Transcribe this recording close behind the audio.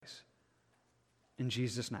in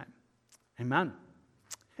Jesus' name. Amen.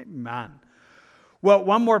 Amen. Well,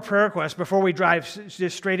 one more prayer request before we drive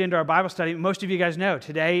just straight into our Bible study. Most of you guys know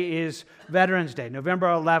today is Veterans Day, November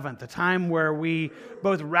 11th, a time where we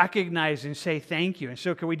both recognize and say thank you. And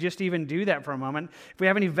so could we just even do that for a moment? If we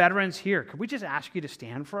have any veterans here, could we just ask you to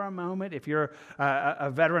stand for a moment? If you're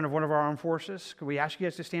a veteran of one of our armed forces, could we ask you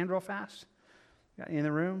guys to stand real fast? Got any in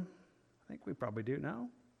the room? I think we probably do. No?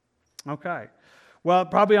 Okay. Well,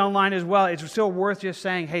 probably online as well. It's still worth just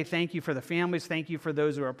saying, hey, thank you for the families. Thank you for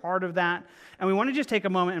those who are a part of that. And we want to just take a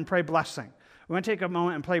moment and pray blessing. We want to take a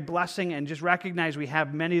moment and pray blessing and just recognize we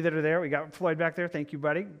have many that are there. We got Floyd back there. Thank you,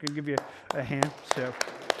 buddy. Could give you a hand. So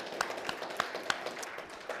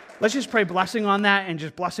let's just pray blessing on that and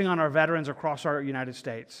just blessing on our veterans across our United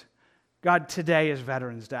States. God, today is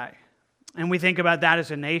Veterans Day. And we think about that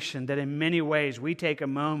as a nation, that in many ways we take a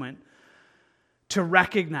moment to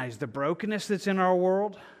recognize the brokenness that's in our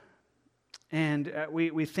world, and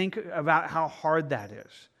we think about how hard that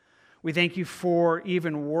is. We thank you for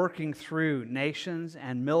even working through nations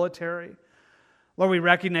and military. Lord, we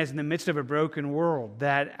recognize in the midst of a broken world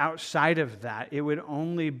that outside of that, it would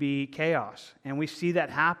only be chaos. And we see that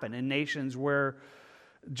happen in nations where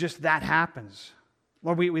just that happens.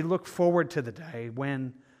 Lord, we look forward to the day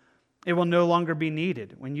when it will no longer be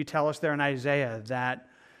needed. When you tell us there in Isaiah that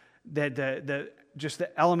the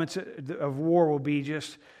elements of war will be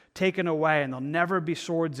just taken away and there'll never be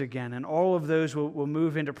swords again, and all of those will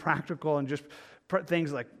move into practical and just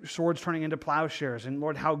things like swords turning into plowshares, and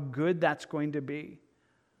Lord, how good that's going to be.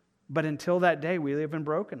 But until that day, we live in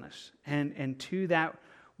brokenness, and to that,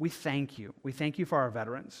 we thank you. We thank you for our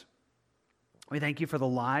veterans. We thank you for the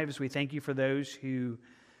lives. We thank you for those who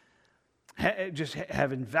just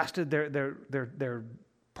have invested their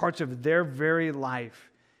parts of their very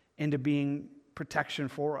life into being protection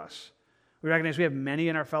for us. We recognize we have many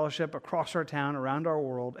in our fellowship across our town, around our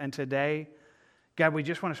world, and today, God, we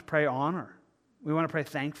just want to pray honor. We want to pray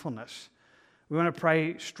thankfulness. We want to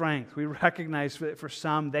pray strength. We recognize that for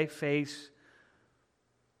some, they face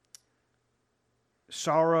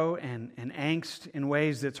sorrow and angst in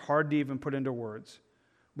ways that's hard to even put into words.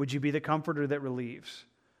 Would you be the comforter that relieves?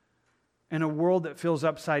 In a world that feels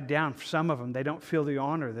upside down, for some of them, they don't feel the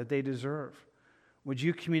honor that they deserve. Would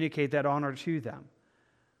you communicate that honor to them?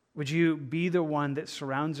 Would you be the one that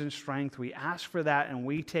surrounds in strength? We ask for that, and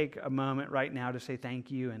we take a moment right now to say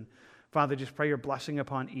thank you. And Father, just pray your blessing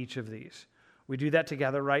upon each of these. We do that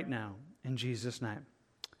together right now in Jesus' name.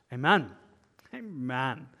 Amen.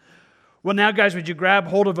 Amen. Well, now, guys, would you grab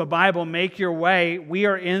hold of a Bible, make your way. We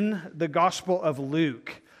are in the Gospel of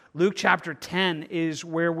Luke. Luke chapter 10 is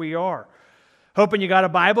where we are. Hoping you got a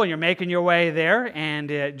Bible and you're making your way there,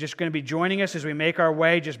 and just going to be joining us as we make our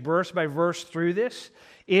way just verse by verse through this.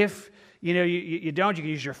 If you don't, you can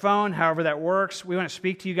use your phone, however that works. We want to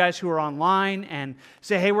speak to you guys who are online and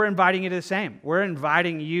say, hey, we're inviting you to the same. We're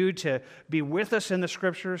inviting you to be with us in the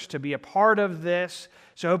Scriptures, to be a part of this.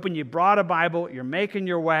 So hoping you brought a Bible, you're making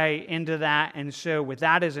your way into that. And so with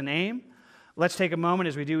that as an aim, let's take a moment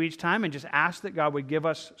as we do each time and just ask that God would give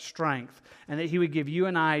us strength and that He would give you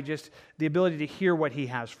and I just the ability to hear what He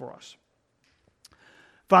has for us.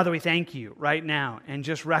 Father, we thank you right now and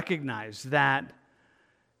just recognize that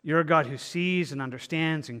you're a God who sees and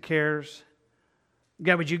understands and cares.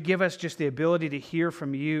 God, would you give us just the ability to hear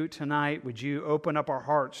from you tonight? Would you open up our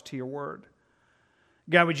hearts to your word?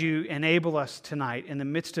 God, would you enable us tonight in the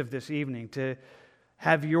midst of this evening to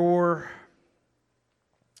have your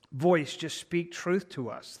voice just speak truth to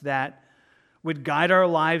us that would guide our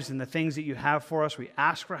lives in the things that you have for us. We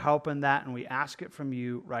ask for help in that, and we ask it from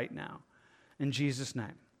you right now. In Jesus'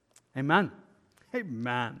 name, amen.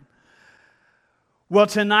 Amen. Well,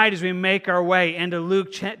 tonight as we make our way into Luke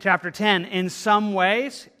chapter 10, in some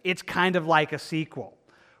ways, it's kind of like a sequel.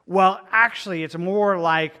 Well, actually, it's more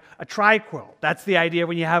like a triquel. That's the idea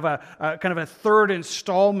when you have a kind of a third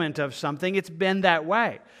installment of something. It's been that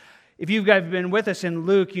way. If you've guys been with us in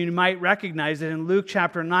Luke, you might recognize that in Luke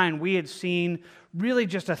chapter 9, we had seen really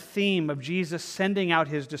just a theme of Jesus sending out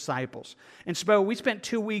His disciples. And so we spent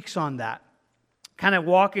 2 weeks on that, kind of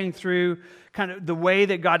walking through kind of the way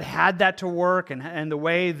that God had that to work and the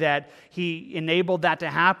way that He enabled that to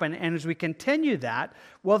happen. And as we continue that,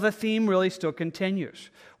 well, the theme really still continues.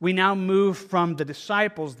 We now move from the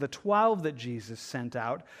disciples, the 12 that Jesus sent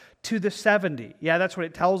out, to the 70. Yeah, that's what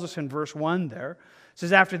it tells us in verse 1 there. It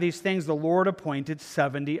says, after these things, the Lord appointed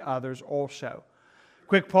 70 others also. Of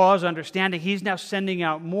Quick pause, understanding he's now sending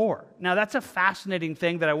out more. Now, that's a fascinating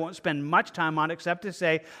thing that I won't spend much time on, except to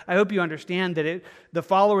say, I hope you understand that the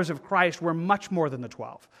followers of Christ were much more than the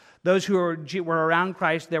 12. Those who were around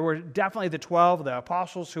Christ, there were definitely the 12, the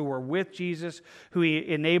apostles who were with Jesus, who he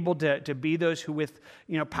enabled to be those who with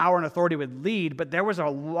power and authority would lead, but there was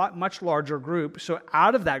a much larger group. So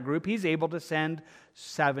out of that group, he's able to send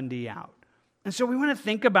 70 out. And so we want to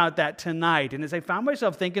think about that tonight. And as I found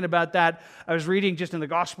myself thinking about that, I was reading just in the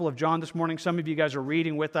Gospel of John this morning. Some of you guys are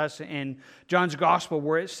reading with us in John's Gospel,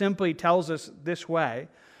 where it simply tells us this way.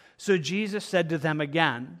 So Jesus said to them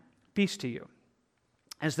again, "Peace to you.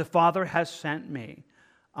 As the Father has sent me,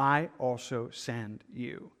 I also send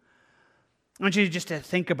you." I want you just to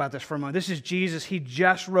think about this for a moment. This is Jesus. He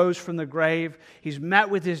just rose from the grave. He's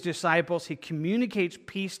met with his disciples. He communicates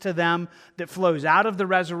peace to them that flows out of the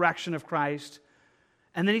resurrection of Christ.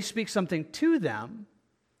 And then he speaks something to them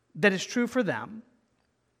that is true for them,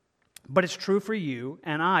 but it's true for you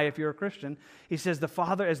and I, if you're a Christian. He says,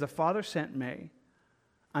 as the Father sent me,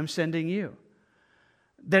 I'm sending you.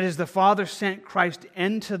 That as the Father sent Christ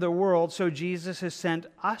into the world, so Jesus has sent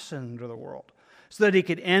us into the world, so that he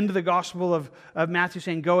could end the gospel of Matthew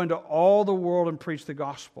saying, go into all the world and preach the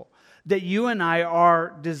gospel. That you and I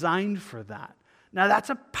are designed for that. Now, that's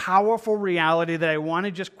a powerful reality that I want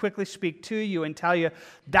to just quickly speak to you and tell you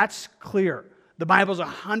that's clear. The Bible's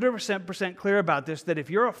 100% clear about this, that if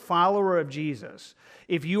you're a follower of Jesus,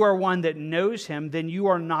 if you are one that knows him, then you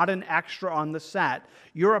are not an extra on the set.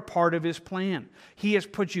 You're a part of his plan. He has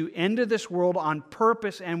put you into this world on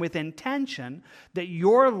purpose and with intention that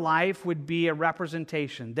your life would be a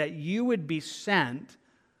representation, that you would be sent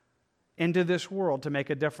into this world to make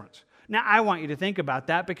a difference. Now, I want you to think about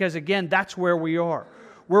that because, again, that's where we are.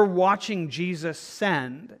 We're watching Jesus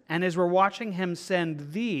send, and as we're watching him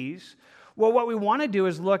send these, well, what we want to do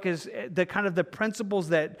is look at the principles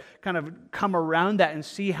that kind of come around that and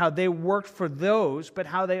see how they worked for those, but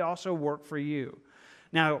how they also work for you.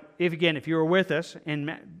 Now, if you were with us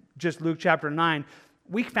in just Luke chapter 9,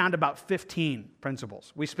 we found about 15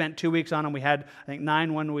 principles. We spent 2 weeks on them. We had, I think,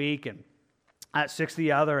 9 one week and 6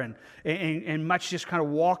 the other, and much just kind of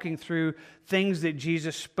walking through things that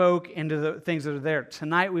Jesus spoke into the things that are there.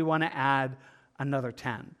 Tonight, we want to add another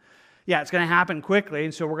 10. Yeah, it's going to happen quickly,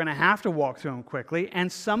 and so we're going to have to walk through them quickly,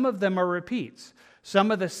 and some of them are repeats. Some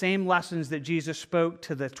of the same lessons that Jesus spoke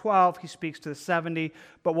to the 12, he speaks to the 70,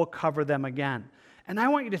 but we'll cover them again. And I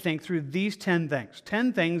want you to think through these 10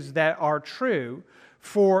 things that are true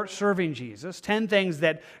for serving Jesus, 10 things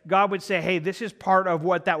that God would say, hey, this is part of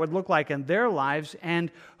what that would look like in their lives,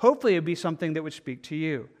 and hopefully it would be something that would speak to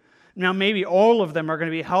you. Now, maybe all of them are going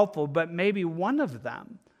to be helpful, but maybe one of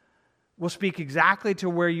them will speak exactly to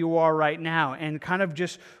where you are right now and kind of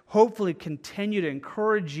just hopefully continue to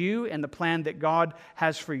encourage you in the plan that God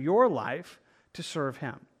has for your life to serve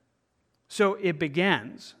him. So it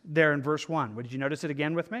begins there in verse 1. Would you notice it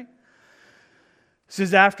again with me? It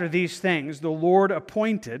says, after these things, the Lord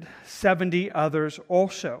appointed 70 others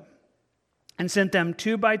also, and sent them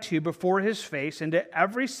 2 by 2 before his face into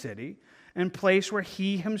every city and place where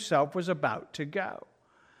he himself was about to go.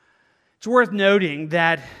 It's worth noting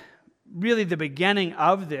that really the beginning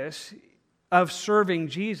of this, of serving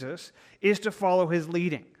Jesus, is to follow his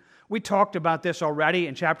leading. We talked about this already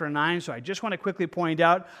in chapter 9, so I just want to quickly point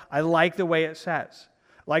out, I like the way it says.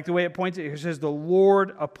 I like the way it points it. It says the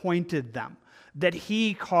Lord appointed them, that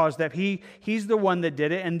he caused them. He's the one that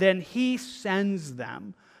did it, and then he sends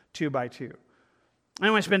them 2 by 2. I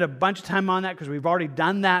don't want to spend a bunch of time on that because we've already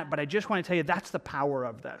done that, but I just want to tell you that's the power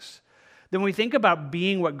of this. Then when we think about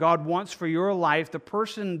being what God wants for your life, the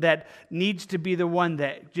person that needs to be the one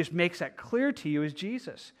that just makes that clear to you is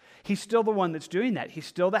Jesus. He's still the one that's doing that. He's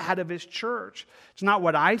still the head of his church. It's not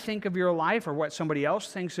what I think of your life or what somebody else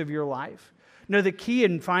thinks of your life. No, the key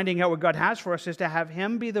in finding out what God has for us is to have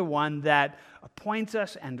him be the one that appoints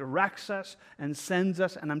us and directs us and sends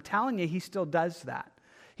us. And I'm telling you, he still does that.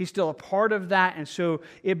 He's still a part of that. And so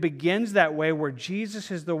it begins that way where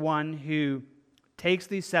Jesus is the one who takes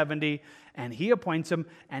these 70 and he appoints them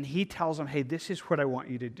and he tells them, hey, this is what I want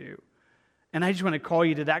you to do. And I just want to call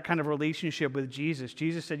you to that kind of relationship with Jesus.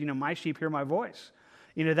 Jesus said, my sheep hear my voice.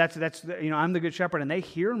 That's I'm the good shepherd and they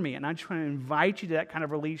hear me. And I just want to invite you to that kind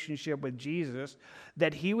of relationship with Jesus,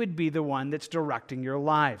 that he would be the one that's directing your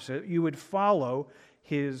lives. So you would follow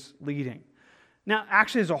his leading. Now,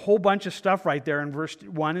 actually, there's a whole bunch of stuff right there in verse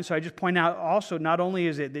 1. And so I just point out also, not only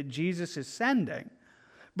is it that Jesus is sending,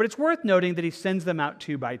 but it's worth noting that he sends them out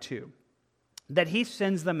 2 by 2. That he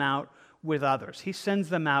sends them out with others. He sends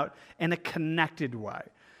them out in a connected way.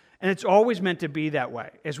 And it's always meant to be that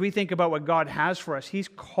way. As we think about what God has for us, He's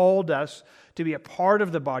called us to be a part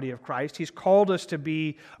of the body of Christ. He's called us to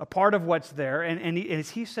be a part of what's there. And as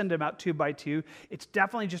He sent them out 2 by 2, it's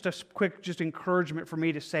definitely just a quick encouragement for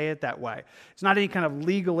me to say it that way. It's not any kind of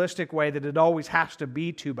legalistic way that it always has to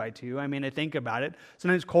be 2 by 2. I mean, I think about it.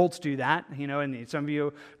 Sometimes cults do that, and some of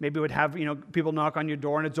you maybe would have, people knock on your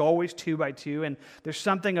door and it's always 2 by 2. And there's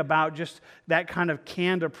something about just that kind of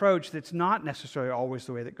canned approach that's not necessarily always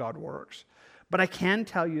the way that God works. But I can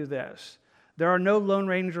tell you this. There are no Lone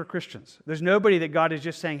Ranger Christians. There's nobody that God is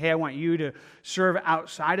just saying, hey, I want you to serve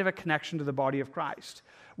outside of a connection to the body of Christ.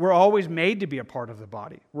 We're always made to be a part of the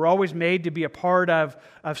body. We're always made to be a part of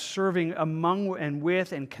serving among and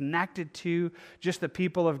with and connected to just the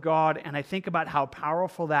people of God. And I think about how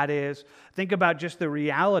powerful that is. Think about just the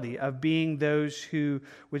reality of being those who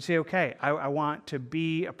would say, okay, I want to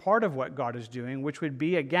be a part of what God is doing, which would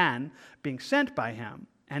be, again, being sent by Him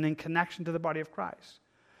and in connection to the body of Christ.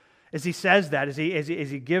 As he says that, as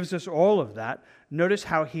he gives us all of that, notice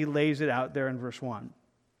how he lays it out there in verse 1.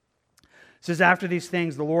 It says, after these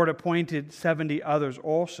things, the Lord appointed 70 others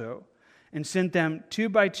also, and sent them 2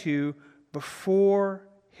 by 2 before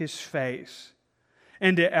His face,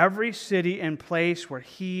 into every city and place where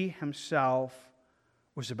He Himself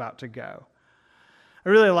was about to go. I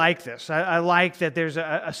really like this. I like that there's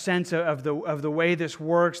a sense of the way this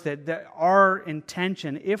works, that our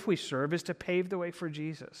intention, if we serve, is to pave the way for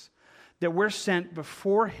Jesus. That we're sent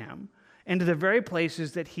before Him into the very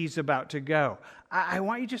places that He's about to go. I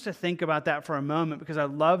want you just to think about that for a moment, because I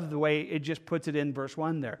love the way it just puts it in verse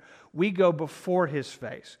 1 there. We go before His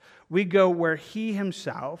face. We go where He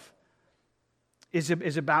Himself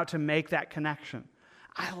is about to make that connection.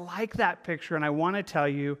 I like that picture, and I want to tell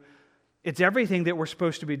you, it's everything that we're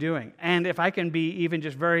supposed to be doing. And if I can be even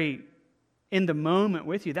just very in the moment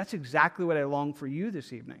with you, that's exactly what I long for you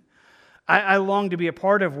this evening. I long to be a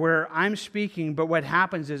part of where I'm speaking, but what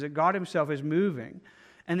happens is that God Himself is moving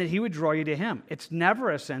and that He would draw you to Him. It's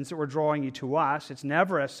never a sense that we're drawing you to us. It's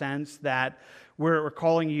never a sense that we're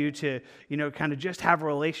calling you to, kind of just have a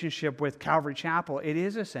relationship with Calvary Chapel. It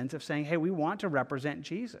is a sense of saying, hey, we want to represent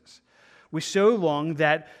Jesus. We so long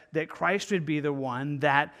that Christ would be the one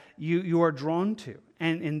that you are drawn to.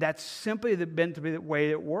 And that's simply meant to be the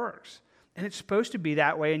way it works. And it's supposed to be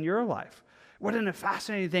that way in your life. What a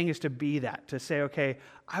fascinating thing is to be that, to say, okay,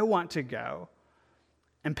 I want to go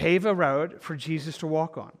and pave a road for Jesus to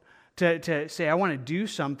walk on. To say, I want to do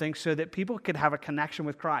something so that people could have a connection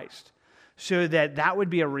with Christ. So that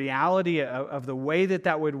would be a reality of the way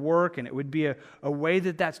that would work, and it would be a way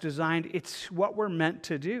that's designed. It's what we're meant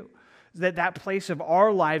to do. That place of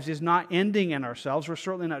our lives is not ending in ourselves. We're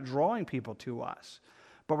certainly not drawing people to us.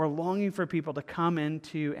 But we're longing for people to come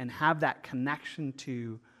into and have that connection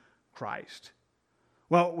to Christ.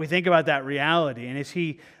 Well, we think about that reality, and as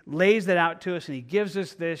He lays that out to us and He gives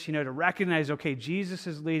us this, to recognize, okay, Jesus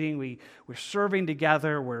is leading, we're serving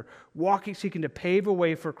together, we're walking, seeking to pave a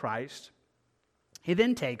way for Christ. He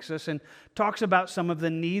then takes us and talks about some of the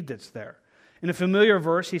need that's there. In a familiar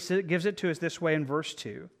verse, He gives it to us this way in verse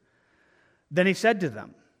 2. Then He said to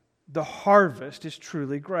them, the harvest is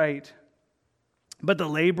truly great, but the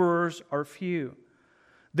laborers are few.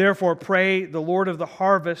 Therefore, pray the Lord of the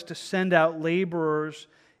harvest to send out laborers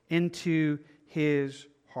into His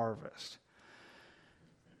harvest.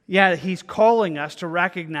 Yeah, He's calling us to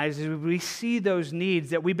recognize as we see those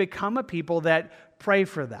needs that we become a people that pray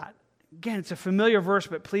for that. Again, it's a familiar verse,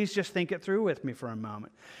 but please just think it through with me for a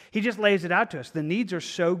moment. He just lays it out to us. The needs are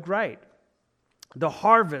so great. The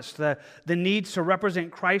harvest, the needs to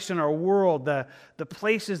represent Christ in our world, the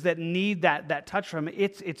places that need that touch from Him,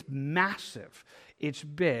 it's massive. It's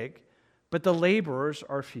big, but the laborers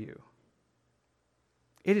are few.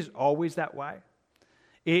 It is always that way.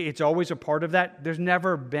 It's always a part of that. There's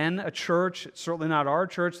never been a church, certainly not our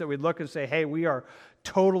church, that we'd look and say, hey, we are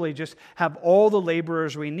totally just have all the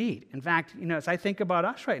laborers we need. In fact, as I think about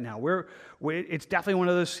us right now, it's definitely one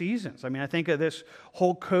of those seasons. I mean, I think of this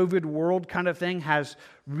whole COVID world kind of thing has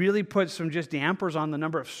really put some just dampers on the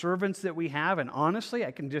number of servants that we have. And honestly,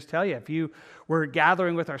 I can just tell you, if you were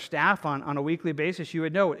gathering with our staff on a weekly basis, you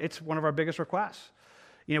would know it's one of our biggest requests.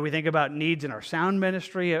 We think about needs in our sound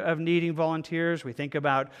ministry of needing volunteers. We think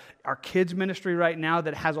about our kids ministry right now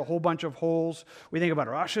that has a whole bunch of holes. We think about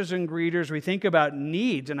our ushers and greeters. We think about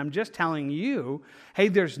needs, and I'm just telling you, hey,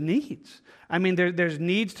 there's needs. I mean, there's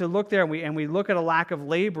needs to look there, and we look at a lack of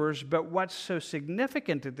laborers, but what's so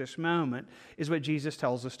significant at this moment is what Jesus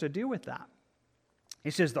tells us to do with that.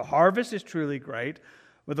 He says, the harvest is truly great,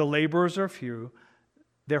 but the laborers are few,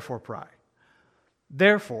 therefore pray.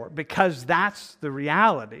 Therefore, because that's the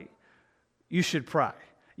reality, you should pray.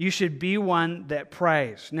 You should be one that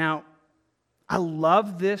prays. Now, I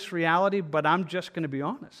love this reality, but I'm just going to be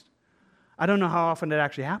honest. I don't know how often it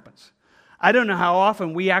actually happens. I don't know how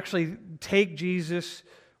often we actually take Jesus'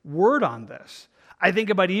 word on this. I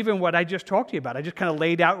think about even what I just talked to you about. I just kind of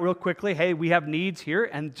laid out real quickly, hey, we have needs here,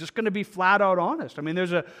 and just going to be flat out honest. I mean,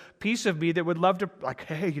 there's a piece of me that would love to, like,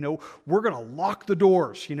 hey, we're going to lock the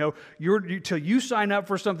doors. Till you sign up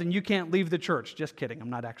for something, you can't leave the church. Just kidding.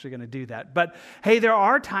 I'm not actually going to do that. But, hey, there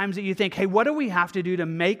are times that you think, hey, what do we have to do to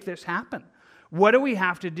make this happen? What do we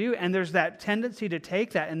have to do? And there's that tendency to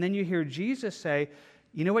take that, and then you hear Jesus say,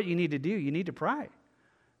 you know what you need to do? You need to pray.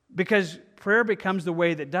 Because prayer becomes the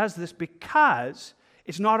way that does this, because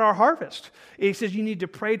it's not our harvest. He says you need to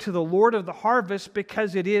pray to the Lord of the harvest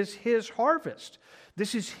because it is His harvest.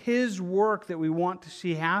 This is His work that we want to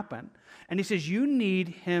see happen. And He says you need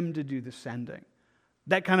Him to do the sending.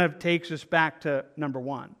 That kind of takes us back to number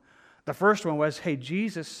one. The first one was, hey,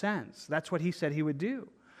 Jesus sends. That's what He said He would do.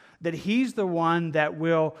 That He's the one that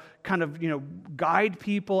will kind of, guide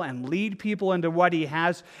people and lead people into what He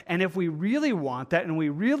has. And if we really want that and we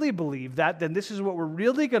really believe that, then this is what we're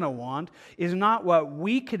really going to want, is not what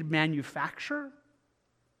we could manufacture,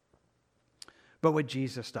 but what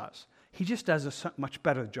Jesus does. He just does a much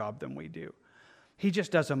better job than we do. He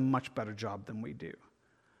just does a much better job than we do.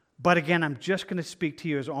 But again, I'm just going to speak to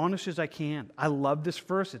you as honest as I can. I love this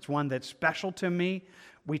verse. It's one that's special to me.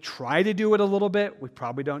 We try to do it a little bit. We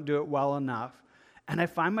probably don't do it well enough. And I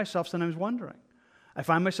find myself sometimes wondering.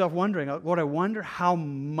 Lord, I wonder how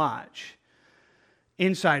much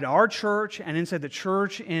inside our church and inside the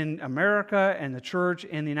church in America and the church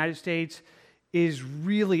in the United States is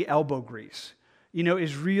really elbow grease.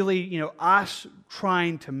 Is really, us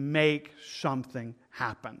trying to make something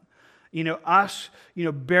happen. Us,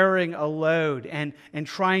 bearing a load and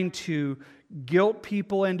trying to guilt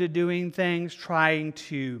people into doing things, trying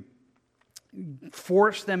to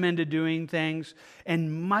force them into doing things.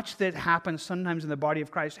 And much that happens sometimes in the body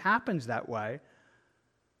of Christ happens that way,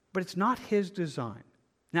 but it's not His design.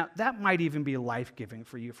 Now, that might even be life-giving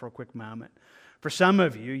for you for a quick moment. For some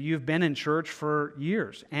of you, you've been in church for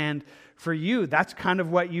years, and for you, that's kind of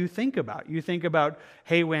what you think about. You think about,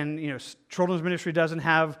 hey, when children's ministry doesn't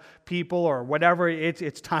have people or whatever,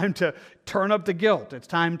 it's time to turn up the guilt. It's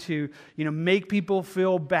time to make people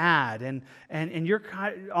feel bad, and you're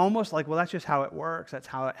kind of almost like, well, that's just how it works. That's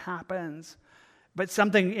how it happens. But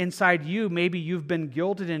something inside you, maybe you've been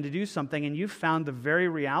guilted into do something, and you've found the very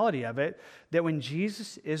reality of it, that when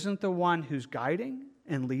Jesus isn't the one who's guiding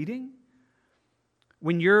and leading,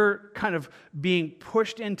 when you're kind of being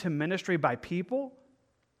pushed into ministry by people,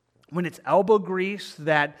 when it's elbow grease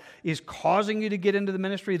that is causing you to get into the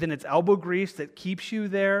ministry, then it's elbow grease that keeps you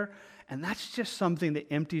there. And that's just something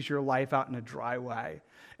that empties your life out in a dry way,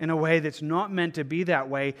 in a way that's not meant to be that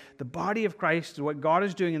way. The body of Christ, what God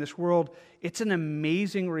is doing in this world, it's an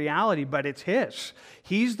amazing reality, but it's His.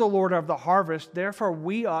 He's the Lord of the harvest. Therefore,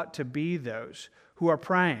 we ought to be those who are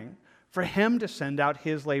praying for Him to send out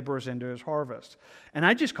His laborers into His harvest. And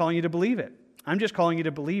I'm just calling you to believe it. I'm just calling you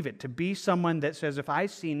to believe it, to be someone that says, if I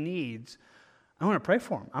see needs, I want to pray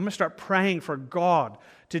for them. I'm going to start praying for God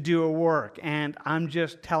to do a work. And I'm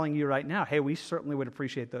just telling you right now, hey, we certainly would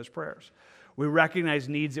appreciate those prayers. We recognize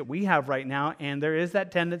needs that we have right now, and there is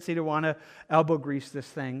that tendency to want to elbow grease this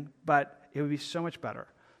thing, but it would be so much better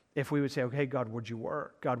if we would say, okay, God, would you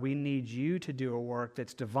work? God, we need you to do a work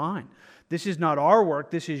that's divine. This is not our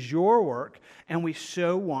work, this is your work, and we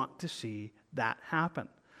so want to see that happen.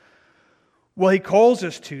 Well, He calls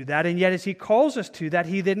us to that, and yet as He calls us to that,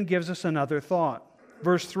 He then gives us another thought.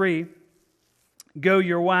 Verse 3, go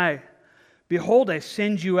your way. Behold, I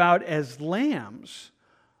send you out as lambs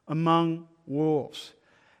among wolves.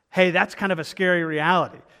 Hey, that's kind of a scary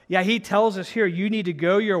reality. Yeah, He tells us here, you need to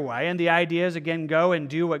go your way. And the idea is, again, go and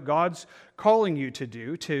do what God's calling you to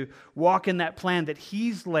do, to walk in that plan that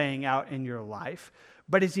He's laying out in your life.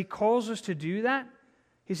 But as He calls us to do that,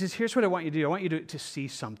 He says, here's what I want you to do. I want you to see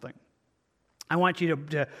something. I want you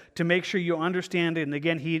to make sure you understand it. And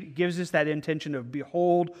again, He gives us that intention of,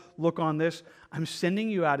 behold, look on this. I'm sending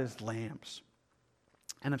you out as lambs.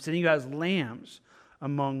 And I'm sending you out as lambs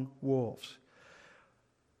among wolves.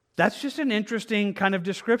 That's just an interesting kind of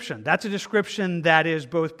description. That's a description that is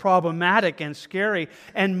both problematic and scary,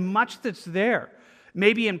 and much that's there.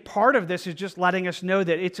 Maybe in part of this is just letting us know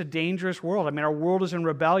that it's a dangerous world. I mean, our world is in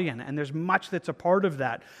rebellion, and there's much that's a part of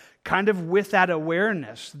that. Kind of with that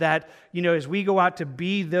awareness that, as we go out to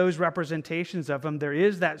be those representations of Him, there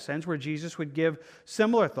is that sense where Jesus would give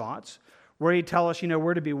similar thoughts, where He'd tell us,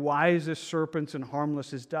 we're to be wise as serpents and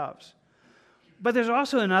harmless as doves. But there's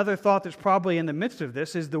also another thought that's probably in the midst of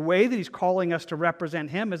this, is the way that he's calling us to represent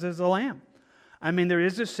him is as a lamb. I mean, there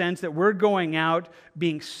is a sense that we're going out,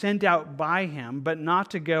 being sent out by him, but not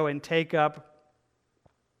to go and take up,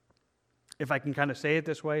 if I can kind of say it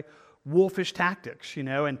this way, wolfish tactics,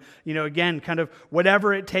 and, again, kind of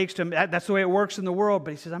whatever it takes to, that's the way it works in the world, but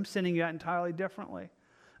he says, I'm sending you out entirely differently.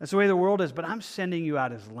 That's the way the world is, but I'm sending you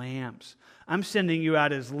out as lambs. I'm sending you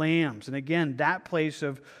out as lambs. And again, that place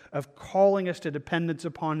of calling us to dependence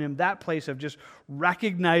upon him, that place of just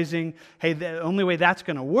recognizing, hey, the only way that's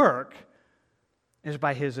going to work is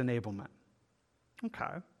by his enablement.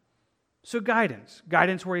 Okay. So guidance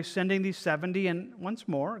where he's sending these 70, and once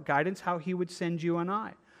more, guidance how he would send you and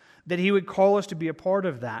I, that he would call us to be a part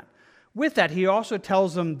of that. With that, he also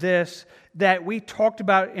tells them this, that we talked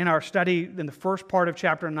about in our study in the first part of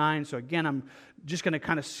chapter 9. So again, I'm just going to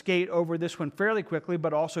kind of skate over this one fairly quickly,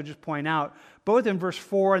 but also just point out, both in verse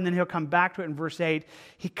 4 and then he'll come back to it in verse 8,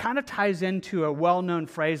 he kind of ties into a well-known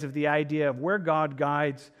phrase of the idea of where God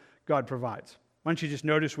guides, God provides. Why don't you just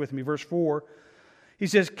notice with me, verse 4, he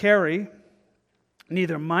says, carry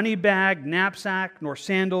neither money bag, knapsack, nor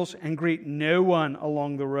sandals, and greet no one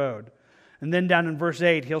along the road. And then down in verse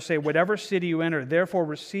 8, he'll say, whatever city you enter, therefore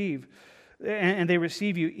receive, and they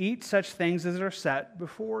receive you, eat such things as are set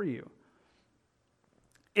before you.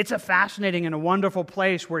 It's a fascinating and a wonderful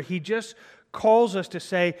place where he just calls us to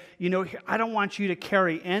say, I don't want you to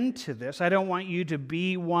carry into this. I don't want you to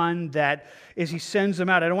be one that, as he sends them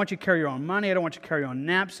out, I don't want you to carry your own money. I don't want you to carry your own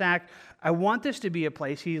knapsack. I want this to be a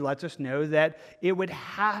place, he lets us know, that it would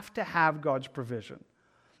have to have God's provision.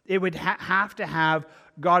 It would have to have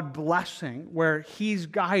God blessing where he's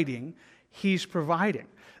guiding, he's providing.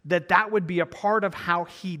 That would be a part of how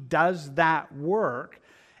he does that work.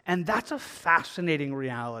 And that's a fascinating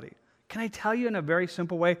reality. Can I tell you in a very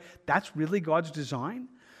simple way, that's really God's design?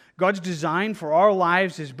 God's design for our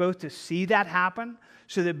lives is both to see that happen,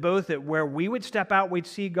 so that both that where we would step out, we'd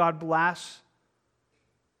see God bless,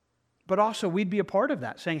 but also we'd be a part of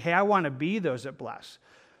that, saying, hey, I want to be those that bless.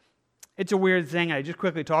 It's a weird thing. I just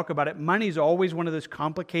quickly talk about it. Money's always one of those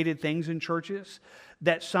complicated things in churches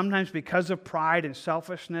that sometimes because of pride and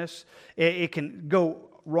selfishness, it can go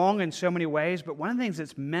wrong in so many ways, but one of the things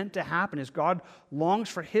that's meant to happen is God longs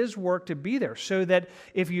for his work to be there, so that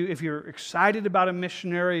if you're excited about a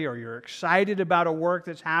missionary or you're excited about a work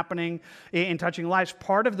that's happening in touching lives,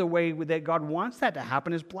 part of the way that God wants that to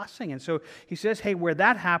happen is blessing. And so he says, hey, where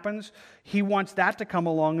that happens, he wants that to come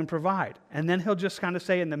along and provide. And then he'll just kind of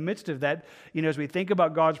say in the midst of that, as we think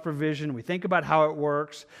about God's provision, we think about how it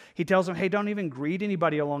works, he tells them, hey, don't even greet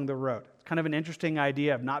anybody along the road. Kind of an interesting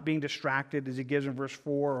idea of not being distracted, as he gives in verse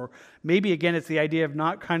 4, or maybe again it's the idea of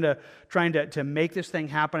not kind of trying to make this thing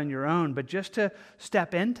happen on your own, but just to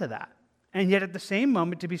step into that, and yet at the same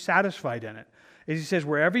moment to be satisfied in it. As he says,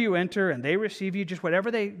 wherever you enter and they receive you, just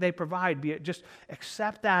whatever they provide, be it, just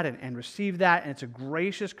accept that and receive that, and it's a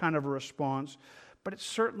gracious kind of a response, but it's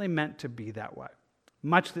certainly meant to be that way.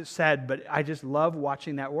 Much that's said, but I just love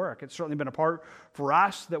watching that work. It's certainly been a part for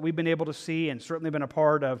us that we've been able to see, and certainly been a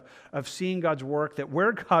part of seeing God's work, that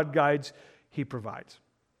where God guides, he provides.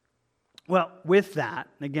 Well, with that,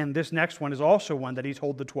 again, this next one is also one that he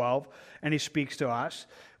told the 12, and he speaks to us,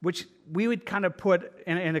 which we would kind of put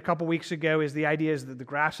in a couple weeks ago is the idea is that the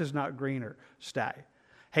grass is not greener, stay.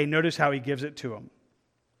 Hey, notice how he gives it to them.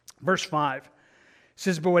 Verse 5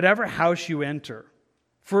 says, but whatever house you enter,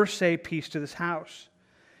 first say peace to this house.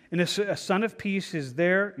 And if a son of peace is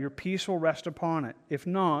there, your peace will rest upon it. If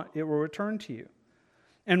not, it will return to you.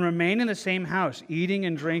 And remain in the same house, eating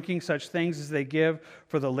and drinking such things as they give,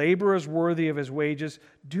 for the laborer is worthy of his wages.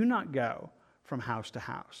 Do not go from house to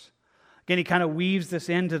house. Again, he kind of weaves this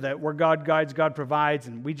into that where God guides, God provides,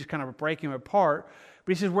 and we just kind of break him apart.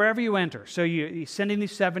 But he says, wherever you enter. So he's sending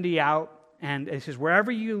these 70 out, and he says, where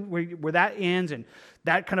that ends, and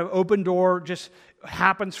that kind of open door just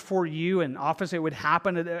happens for you, and often it would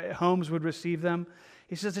happen, homes would receive them.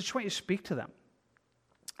 He says, I just want you to speak to them.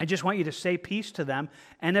 I just want you to say peace to them.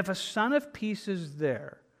 And if a son of peace is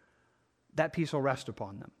there, that peace will rest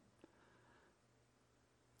upon them.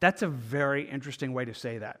 That's a very interesting way to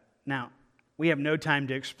say that. Now, we have no time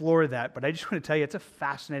to explore that, but I just want to tell you it's a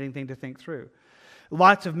fascinating thing to think through.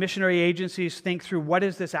 Lots of missionary agencies think through what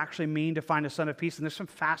does this actually mean to find a son of peace, and there's some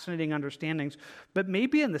fascinating understandings. But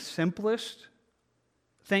maybe in the simplest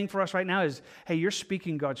thing for us right now is, hey, you're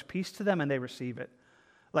speaking God's peace to them and they receive it.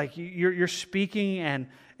 Like you're speaking and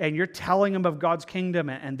you're telling them of God's kingdom,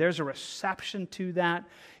 and there's a reception to that.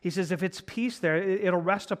 He says if it's peace there, it'll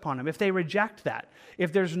rest upon them. If they reject that,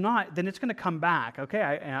 if there's not, then it's going to come back. Okay,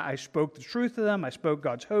 I spoke the truth to them. I spoke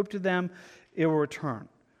God's hope to them. It will return.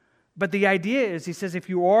 But the idea is, he says, if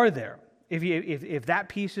you are there, if that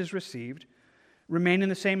peace is received, remain in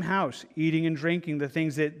the same house, eating and drinking the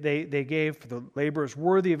things that they gave for the laborers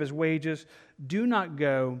worthy of his wages. Do not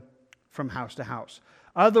go from house to house.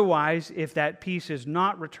 Otherwise, if that peace is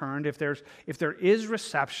not returned, if there is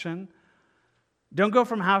reception, don't go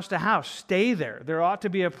from house to house. Stay there. There ought to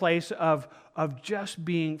be a place of just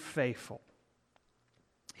being faithful.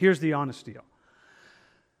 Here's the honest deal.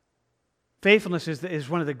 Faithfulness is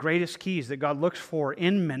one of the greatest keys that God looks for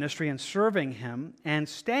in ministry and serving Him, and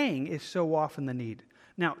staying is so often the need.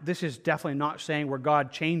 Now, this is definitely not saying where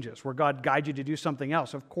God changes, where God guides you to do something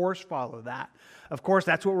else. Of course, follow that. Of course,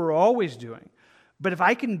 that's what we're always doing. But if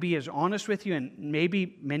I can be as honest with you, and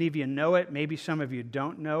maybe many of you know it, maybe some of you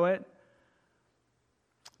don't know it,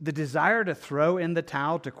 the desire to throw in the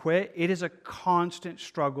towel, to quit, it is a constant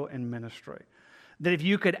struggle in ministry. That if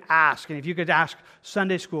you could ask, and if you could ask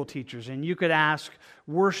Sunday school teachers, and you could ask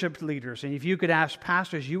worship leaders, and if you could ask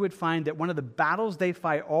pastors, you would find that one of the battles they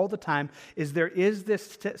fight all the time is there is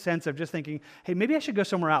this sense of just thinking, hey, maybe I should go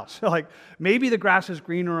somewhere else. Like, maybe the grass is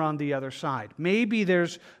greener on the other side. Maybe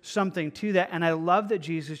there's something to that. And I love that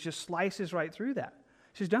Jesus just slices right through that.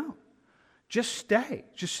 He says, don't. Just stay.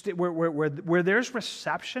 Just stay. Where there's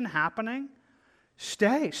reception happening,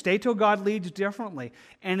 stay. Stay till God leads differently.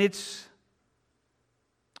 And it's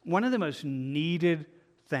one of the most needed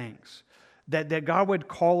things, that God would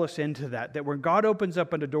call us into that when God opens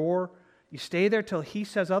up a door, you stay there till He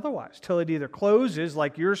says otherwise, till it either closes,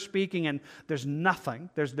 like you're speaking and there's nothing,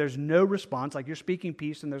 there's no response, like you're speaking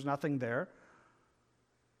peace and there's nothing there,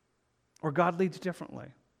 or God leads differently.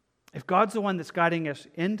 If God's the one that's guiding us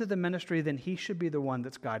into the ministry, then He should be the one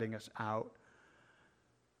that's guiding us out.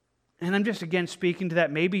 And I'm just, again, speaking to that.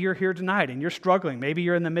 Maybe you're here tonight and you're struggling. Maybe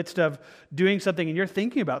you're in the midst of doing something and you're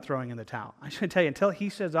thinking about throwing in the towel. I should tell you, until He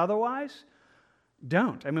says otherwise,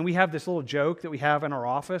 don't. I mean, we have this little joke that we have in our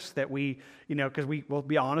office that we, because we will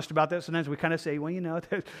be honest about this. Sometimes we kind of say, well,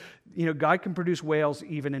 God can produce whales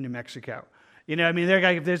even in New Mexico.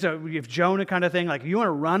 If Jonah kind of thing, like you want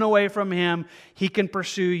to run away from him, he can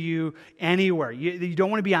pursue you anywhere. You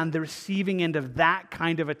don't want to be on the receiving end of that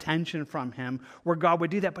kind of attention from him where God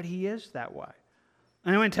would do that, but He is that way.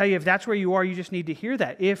 And I want to tell you, if that's where you are, you just need to hear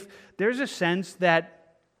that. If there's a sense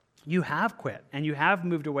that you have quit and you have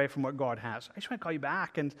moved away from what God has, I just want to call you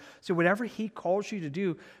back and say, whatever He calls you to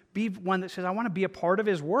do, be one that says, I want to be a part of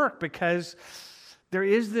His work, because there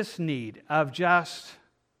is this need of just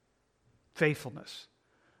faithfulness,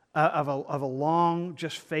 of a long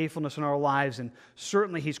just faithfulness in our lives, and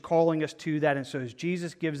certainly He's calling us to that. And so as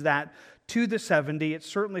Jesus gives that to the 70, it's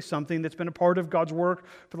certainly something that's been a part of God's work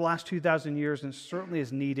for the last 2,000 years and certainly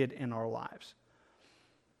is needed in our lives.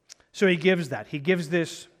 So He gives that. He gives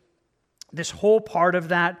this whole part of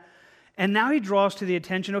that. And now He draws to the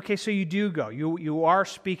attention, okay, so you do go. You are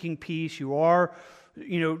speaking peace. You are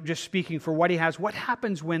just speaking for what He has. What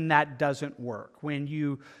happens when that doesn't work? When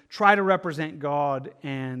you try to represent God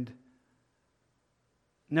and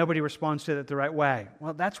nobody responds to it the right way?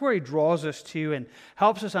 Well, that's where He draws us to and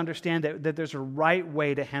helps us understand that there's a right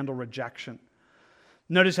way to handle rejection.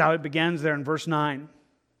 Notice how it begins there in verse 9.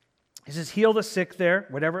 He says, heal the sick there,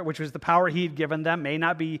 whatever, which was the power He'd given them. May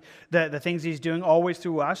not be the things He's doing always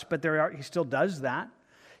through us, but He still does that.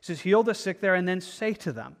 He says, heal the sick there, and then say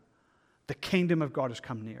to them, the kingdom of God has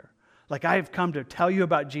come near. Like, I've come to tell you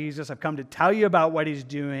about Jesus. I've come to tell you about what He's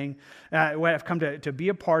doing. I've come to be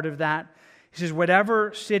a part of that. He says,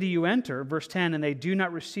 whatever city you enter, verse 10, and they do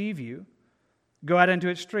not receive you, go out into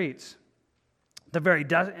its streets.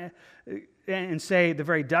 And say, the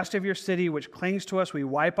very dust of your city, which clings to us, we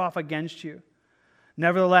wipe off against you.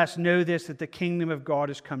 Nevertheless, know this, that the kingdom of God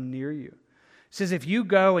has come near you. He says, if you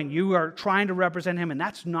go and you are trying to represent Him and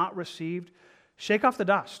that's not received, shake off the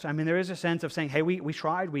dust. I mean, there is a sense of saying, hey, we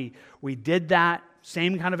tried, we did that.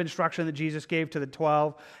 Same kind of instruction that Jesus gave to the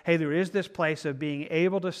 12. Hey, there is this place of being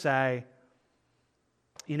able to say,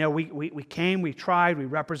 we came, we tried, we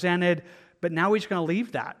represented, but now we're just going to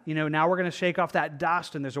leave that. Now we're going to shake off that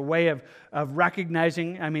dust, and there's a way of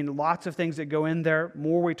recognizing, lots of things that go in there,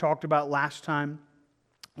 more we talked about last time,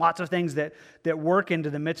 lots of things that work into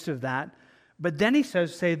the midst of that. But then He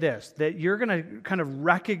says, say this, that you're going to kind of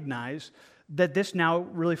recognize that this now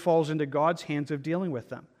really falls into God's hands of dealing with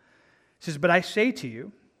them. He says, but I say to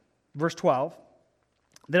you, verse 12,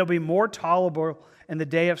 that it'll be more tolerable in the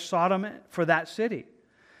day of Sodom for that city.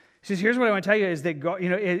 He says, here's what I want to tell you is that God,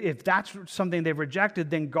 if that's something they've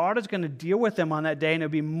rejected, then God is going to deal with them on that day, and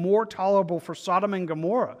it'll be more tolerable for Sodom and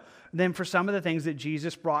Gomorrah than for some of the things that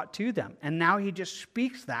Jesus brought to them. And now He just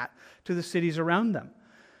speaks that to the cities around them.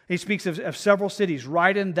 He speaks of several cities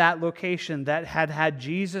right in that location that had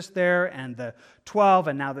Jesus there, and the 12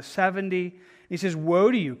 and now the 70. He says,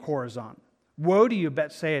 woe to you, Chorazin. Woe to you,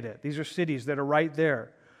 Bethsaida. These are cities that are right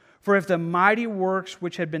there. For if the mighty works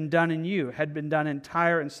which had been done in you had been done in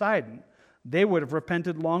Tyre and Sidon, they would have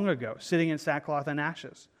repented long ago, sitting in sackcloth and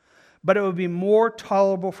ashes. But it would be more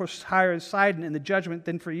tolerable for Tyre and Sidon in the judgment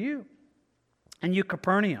than for you. And you,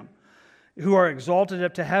 Capernaum, who are exalted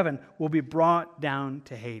up to heaven, will be brought down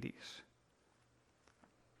to Hades.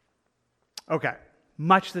 Okay,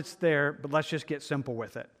 much that's there, but let's just get simple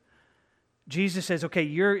with it. Jesus says, okay,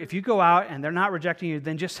 if you go out and they're not rejecting you,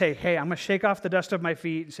 then just say, hey, I'm going to shake off the dust of my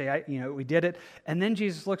feet and say, we did it. And then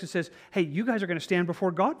Jesus looks and says, hey, you guys are going to stand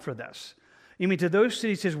before God for this. I mean, to those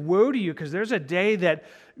cities, he says, woe to you, because there's a day that,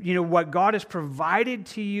 what God has provided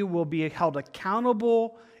to you will be held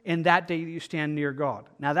accountable in that day that you stand near God.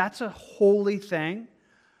 Now, that's a holy thing,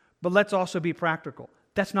 but let's also be practical.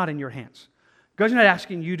 That's not in your hands. God's not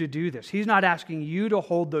asking you to do this. He's not asking you to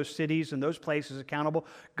hold those cities and those places accountable.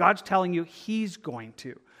 God's telling you He's going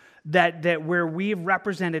to. That where we've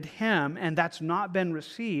represented Him and that's not been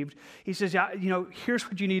received, He says, here's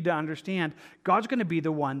what you need to understand. God's going to be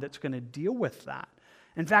the one that's going to deal with that.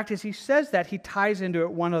 In fact, as He says that, He ties into it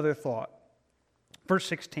one other thought. Verse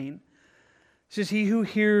 16 says, he who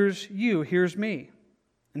hears you hears me,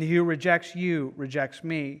 and he who rejects you rejects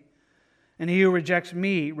me, and he who rejects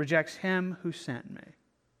me rejects Him who sent me.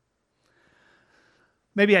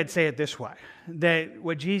 Maybe I'd say it this way, that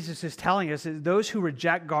what Jesus is telling us is those who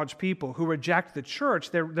reject God's people, who reject the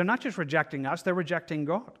church, they're not just rejecting us, they're rejecting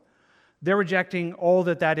God. They're rejecting all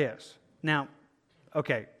that is. Now,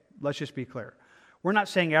 okay, let's just be clear. We're not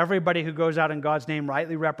saying everybody who goes out in God's name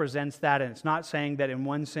rightly represents that, and it's not saying that in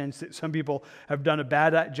one sense that some people have done a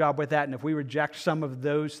bad job with that, and if we reject some of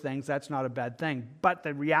those things, that's not a bad thing. But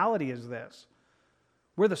the reality is this.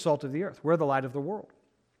 We're the salt of the earth. We're the light of the world.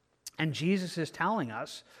 And Jesus is telling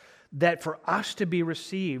us that for us to be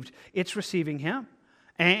received, it's receiving Him.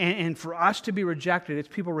 And for us to be rejected, it's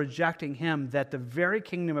people rejecting Him, that the very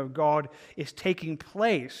kingdom of God is taking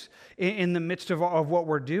place in the midst of what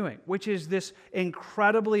we're doing, which is this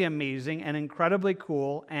incredibly amazing and incredibly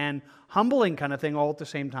cool and humbling kind of thing all at the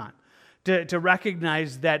same time. To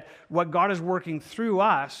recognize that what God is working through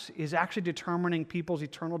us is actually determining people's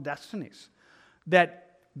eternal destinies.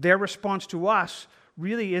 That their response to us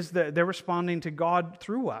really is that they're responding to God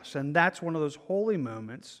through us. And that's one of those holy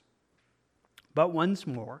moments. But once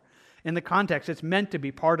more, in the context, it's meant to be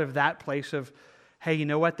part of that place of, hey, you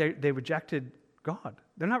know what? They rejected God.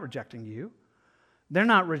 They're not rejecting you. They're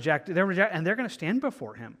not rejected. And they're going to stand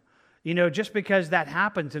before Him. Just because that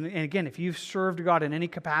happens, and again, if you've served God in any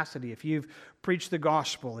capacity, if you've preached the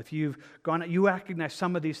gospel, if you've gone, you recognize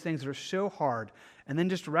some of these things that are so hard, and then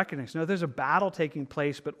just recognize, no, there's a battle taking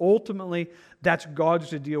place, but ultimately, that's God's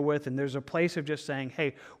to deal with, and there's a place of just saying,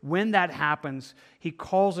 hey, when that happens, He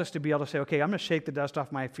calls us to be able to say, okay, I'm going to shake the dust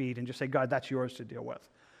off my feet and just say, God, that's yours to deal with.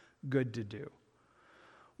 Good to do.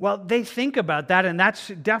 Well, they think about that, and that's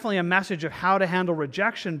definitely a message of how to handle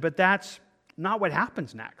rejection, but that's not what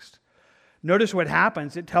happens next. Notice what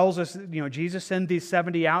happens. It tells us, Jesus sent these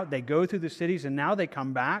 70 out. They go through the cities, and now they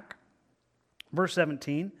come back. Verse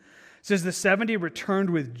 17 says, the 70 returned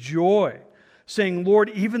with joy, saying, Lord,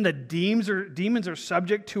 even the demons are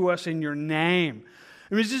subject to us in your name.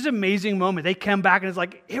 I mean, it's just an amazing moment. They come back, and it's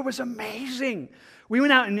like, it was amazing. We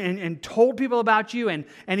went out and told people about you, and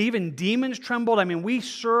even demons trembled. I mean, we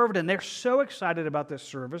served, and they're so excited about this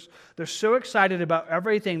service. They're so excited about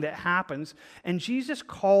everything that happens. And Jesus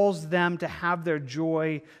calls them to have their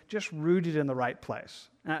joy just rooted in the right place.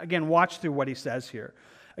 Again, watch through what He says here.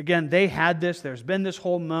 Again, they had this. There's been this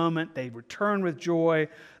whole moment. They return with joy.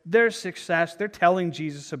 Their success. They're telling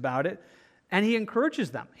Jesus about it. And He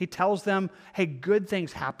encourages them. He tells them, hey, good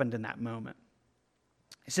things happened in that moment.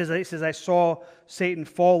 He says, I saw Satan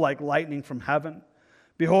fall like lightning from heaven.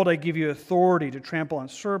 Behold, I give you authority to trample on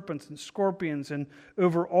serpents and scorpions and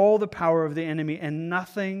over all the power of the enemy, and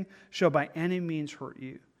nothing shall by any means hurt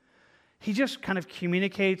you. He just kind of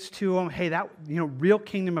communicates to them, hey, that real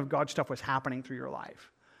kingdom of God stuff was happening through your life.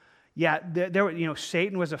 Yeah,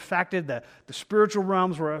 Satan was affected. The spiritual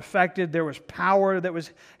realms were affected. There was power that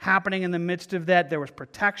was happening in the midst of that. There was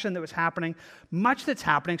protection that was happening. Much that's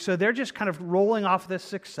happening. So they're just kind of rolling off this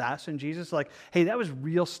success. And Jesus is like, hey, that was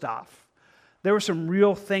real stuff. There were some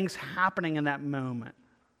real things happening in that moment.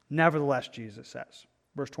 Nevertheless, Jesus says,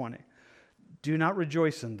 verse 20, do not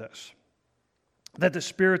rejoice in this, that the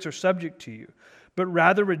spirits are subject to you, but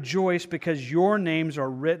rather rejoice because your names are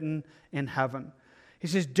written in heaven. He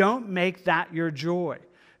says, don't make that your joy.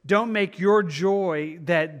 Don't make your joy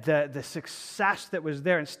that the success that was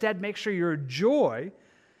there. Instead, make sure your joy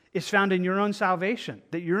is found in your own salvation,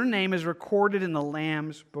 that your name is recorded in the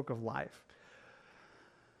Lamb's book of life.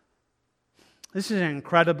 This is an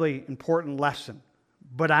incredibly important lesson,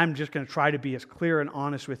 but I'm just going to try to be as clear and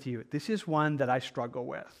honest with you. This is one that I struggle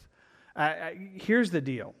with. Here's the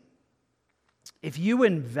deal. If you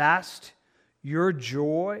invest your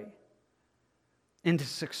joy into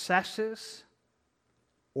successes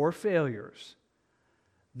or failures,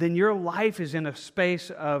 then your life is in a space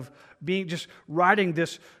of being just riding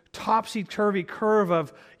this topsy-turvy curve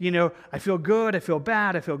of, I feel good, I feel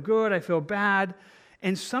bad, I feel good, I feel bad.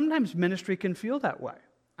 And sometimes ministry can feel that way.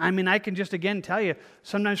 I mean, I can just again tell you,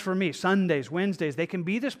 sometimes for me, Sundays, Wednesdays, they can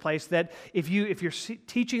be this place that if you're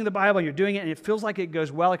teaching the Bible and you're doing it and it feels like it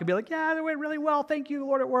goes well, it can be like, yeah, that went really well, thank you,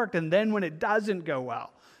 Lord, it worked. And then when it doesn't go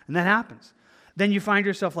well, and that happens, then you find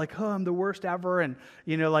yourself like, oh, I'm the worst ever, and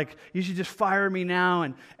like you should just fire me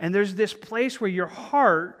now. And there's this place where your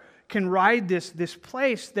heart can ride this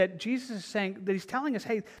place that Jesus is saying, that he's telling us,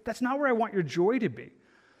 hey, that's not where I want your joy to be.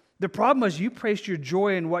 The problem is you placed your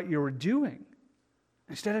joy in what you were doing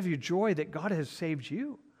instead of your joy that God has saved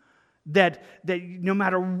you. That no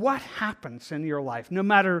matter what happens in your life, no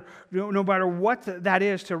matter what that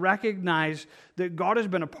is, to recognize that God has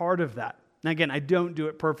been a part of that. Now, again, I don't do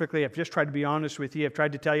it perfectly. I've just tried to be honest with you. I've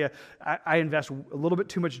tried to tell you I invest a little bit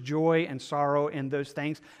too much joy and sorrow in those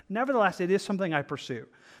things. Nevertheless, it is something I pursue.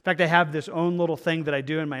 In fact, I have this own little thing that I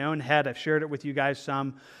do in my own head. I've shared it with you guys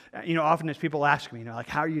some. Often as people ask me, like,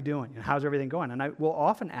 how are you doing? And how's everything going? And I will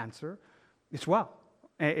often answer, it's well.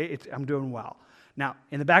 I'm doing well. Now,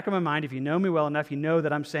 in the back of my mind, if you know me well enough, you know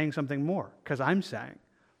that I'm saying something more, because I'm saying,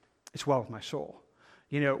 it's well with my soul.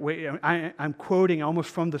 I'm quoting almost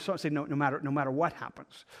from the song, saying no matter what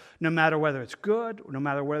happens, no matter whether it's good, no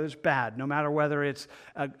matter whether it's bad, no matter whether it's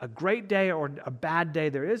a great day or a bad day,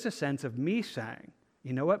 there is a sense of me saying,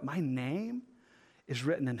 you know what, my name is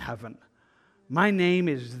written in heaven. My name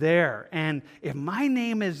is there. And if my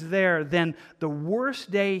name is there, then the worst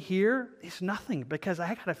day here is nothing, because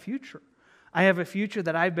I got a future. I have a future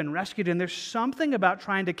that I've been rescued, and there's something about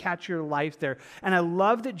trying to catch your life there. And I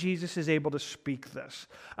love that Jesus is able to speak this.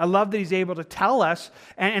 I love that he's able to tell us,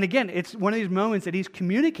 and again, it's one of these moments that he's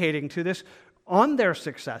communicating to this on their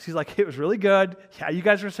success. He's like, it was really good. Yeah, you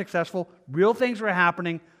guys were successful. Real things were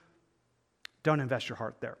happening. Don't invest your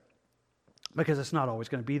heart there, because it's not always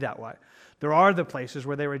going to be that way. There are the places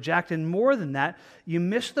where they reject, and more than that, you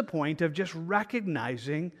miss the point of just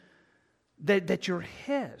recognizing that you're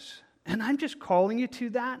his. And I'm just calling you to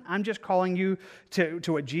that. I'm just calling you to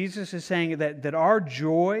what Jesus is saying, that our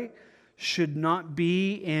joy should not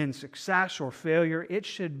be in success or failure. It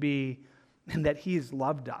should be in that he's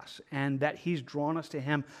loved us and that he's drawn us to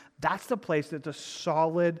him. That's the place that's a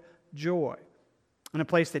solid joy. And a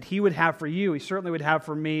place that he would have for you, he certainly would have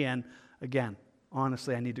for me. And again,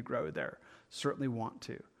 honestly, I need to grow there. Certainly want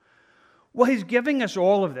to. Well, he's giving us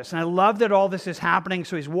all of this, and I love that all this is happening.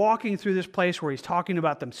 So he's walking through this place where he's talking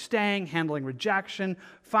about them staying, handling rejection,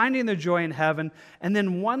 finding their joy in heaven, and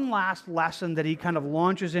then one last lesson that he kind of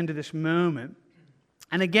launches into this moment.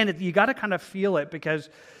 And again, you got to kind of feel it, because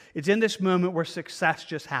it's in this moment where success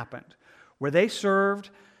just happened, where they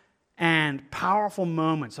served, and powerful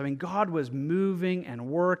moments. I mean, God was moving and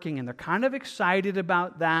working, and they're kind of excited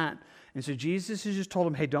about that. And so Jesus has just told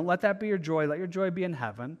them, hey, don't let that be your joy. Let your joy be in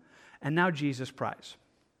heaven. And now Jesus prays.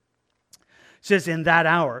 It says, in that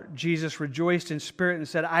hour, Jesus rejoiced in spirit and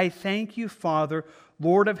said, I thank you, Father,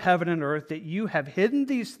 Lord of heaven and earth, that you have hidden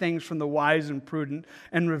these things from the wise and prudent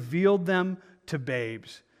and revealed them to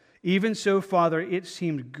babes. Even so, Father, it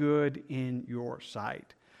seemed good in your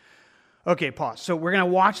sight. Okay, pause. So we're going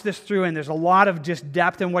to watch this through, and there's a lot of just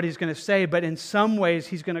depth in what he's going to say, but in some ways,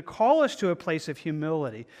 he's going to call us to a place of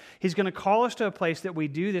humility. He's going to call us to a place that we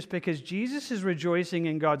do this because Jesus is rejoicing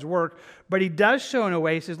in God's work, but he does so in a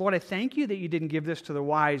way, he says, Lord, I thank you that you didn't give this to the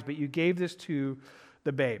wise, but you gave this to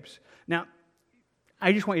the babes. Now,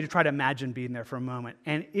 I just want you to try to imagine being there for a moment,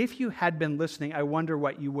 and if you had been listening, I wonder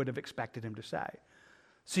what you would have expected him to say.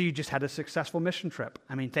 So you just had a successful mission trip.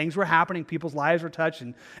 I mean, things were happening, people's lives were touched,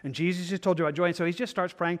 and Jesus just told you about joy. And so he just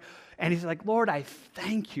starts praying, and he's like, Lord, I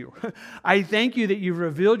thank you. I thank you that you've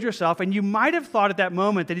revealed yourself. And you might have thought at that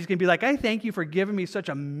moment that he's going to be like, I thank you for giving me such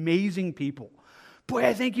amazing people. Boy,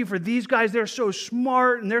 I thank you for these guys. They're so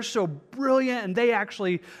smart, and they're so brilliant, and they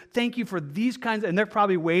actually thank you for these kinds. And they're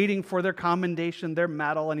probably waiting for their commendation, their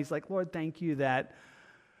medal. And he's like, Lord, thank you that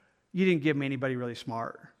you didn't give me anybody really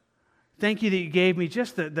smart. Thank you that you gave me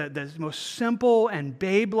just the most simple and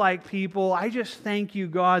babe-like people. I just thank you,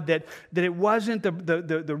 God, that it wasn't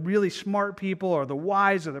the really smart people or the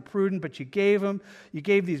wise or the prudent, but you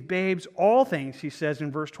gave these babes. All things, he says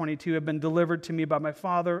in verse 22, have been delivered to me by my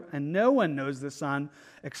Father, and no one knows the Son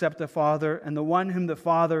except the Father, and the one whom the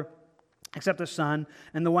Father, except the Son,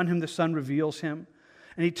 and the one whom the Son reveals him.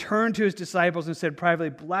 And he turned to his disciples and said privately,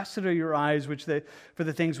 "Blessed are your eyes for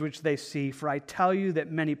the things which they see. For I tell you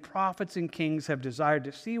that many prophets and kings have desired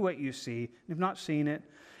to see what you see, and have not seen it,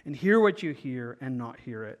 and hear what you hear, and not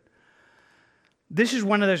hear it." This is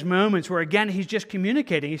one of those moments where, again, he's just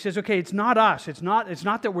communicating. He says, okay, it's not us. It's not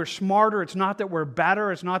that we're smarter. It's not that we're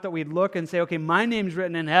better. It's not that we look and say, okay, my name's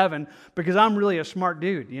written in heaven because I'm really a smart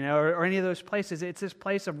dude, or any of those places. It's this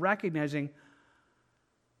place of recognizing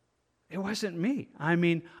it wasn't me. I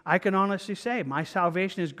mean, I can honestly say my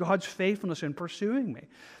salvation is God's faithfulness in pursuing me.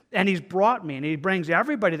 And he's brought me, and he brings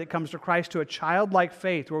everybody that comes to Christ to a childlike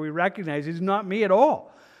faith where we recognize it's not me at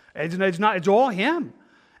all. It's all him.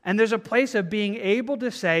 And there's a place of being able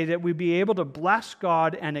to say that we be able to bless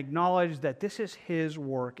God and acknowledge that this is his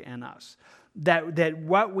work in us. That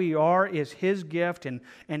what we are is his gift and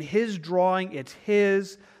his drawing, it's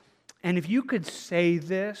his. And if you could say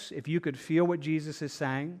this, if you could feel what Jesus is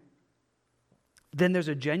saying, then there's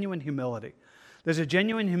a genuine humility. There's a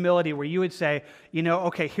genuine humility where you would say,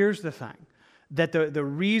 okay, here's the thing. That the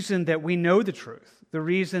reason that we know the truth, the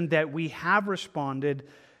reason that we have responded,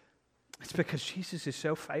 it's because Jesus is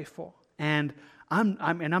so faithful. And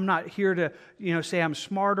I'm not here to, say I'm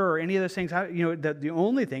smarter or any of those things. The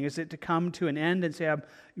only thing is that to come to an end and say,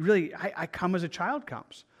 I come as a child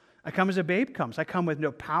comes. I come as a babe comes. I come with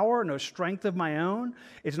no power, no strength of my own.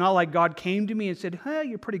 It's not like God came to me and said, hey,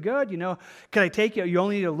 you're pretty good. Can I take you? You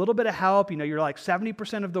only need a little bit of help. You're like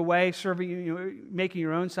 70% of the way serving, making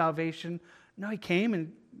your own salvation. No, he came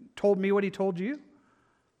and told me what he told you.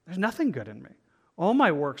 There's nothing good in me. All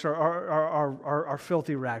my works are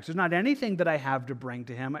filthy rags. There's not anything that I have to bring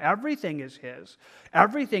to him. Everything is his.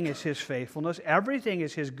 Everything is his faithfulness. Everything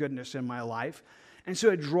is his goodness in my life. And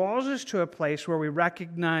so it draws us to a place where we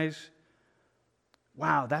recognize,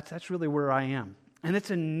 wow, that's really where I am. And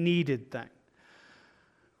it's a needed thing.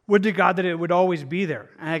 Would to God that it would always be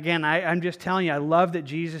there. And again, I'm just telling you, I love that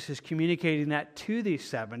Jesus is communicating that to these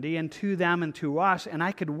 70 and to them and to us. And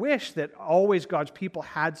I could wish that always God's people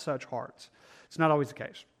had such hearts. It's not always the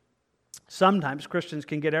case. Sometimes Christians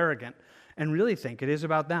can get arrogant and really think it is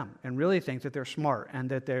about them and really think that they're smart and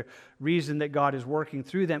that the reason that God is working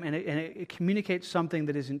through them. And it communicates something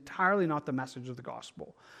that is entirely not the message of the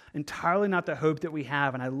gospel, entirely not the hope that we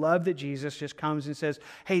have. And I love that Jesus just comes and says,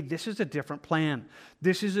 hey, this is a different plan.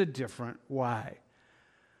 This is a different way.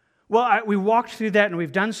 Well, we walked through that, and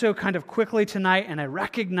we've done so kind of quickly tonight, and I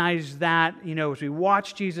recognize that, as we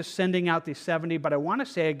watch Jesus sending out these 70, but I want to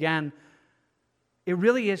say again, it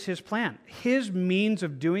really is his plan. His means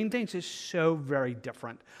of doing things is so very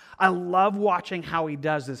different. I love watching how he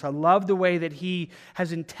does this. I love the way that he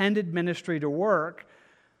has intended ministry to work,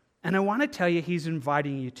 and I want to tell you he's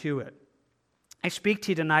inviting you to it. I speak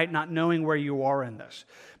to you tonight not knowing where you are in this.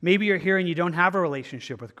 Maybe you're here and you don't have a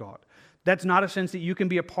relationship with God. That's not a sense that you can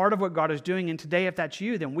be a part of what God is doing, and today if that's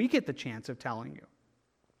you, then we get the chance of telling you,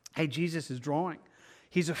 hey, Jesus is drawing.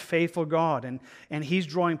 He's a faithful God, and he's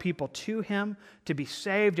drawing people to him to be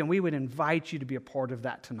saved, and we would invite you to be a part of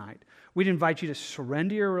that tonight. We'd invite you to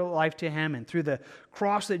surrender your life to him, and through the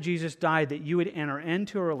cross that Jesus died, that you would enter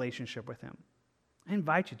into a relationship with him. I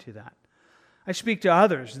invite you to that. I speak to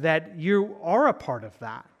others that you are a part of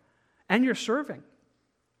that, and you're serving.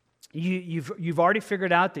 You've already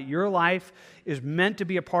figured out that your life is meant to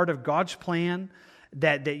be a part of God's plan,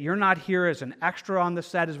 that you're not here as an extra on the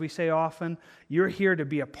set, as we say often. You're here to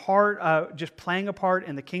be a part, just playing a part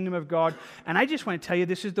in the kingdom of God. And I just want to tell you,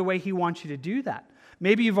 this is the way he wants you to do that.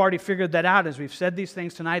 Maybe you've already figured that out. As we've said these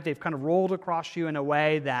things tonight, they've kind of rolled across you in a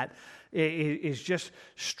way that is just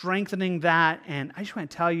strengthening that. And I just want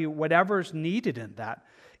to tell you, whatever's needed in that,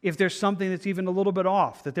 if there's something that's even a little bit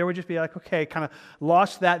off, that there would just be like, okay, kind of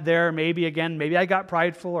lost that there. Maybe I got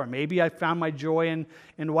prideful, or maybe I found my joy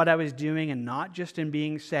in what I was doing and not just in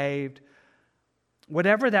being saved.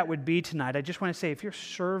 Whatever that would be tonight, I just want to say, if you're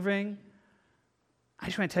serving, I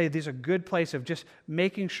just want to tell you, there's a good place of just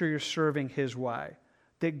making sure you're serving his way.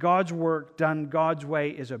 That God's work done God's way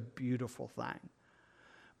is a beautiful thing.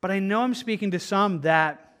 But I know I'm speaking to some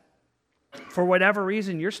that, for whatever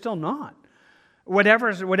reason, you're still not.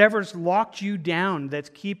 Whatever's locked you down that's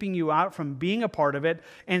keeping you out from being a part of it,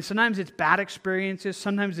 and sometimes it's bad experiences,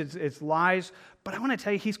 sometimes it's lies, but I want to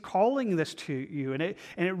tell you, he's calling this to you, and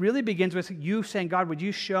it really begins with you saying, God, would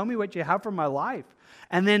you show me what you have for my life?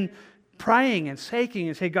 And then praying and seeking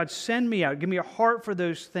and say, God, send me out. Give me a heart for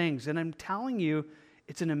those things. And I'm telling you,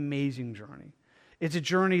 it's an amazing journey. It's a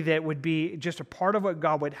journey that would be just a part of what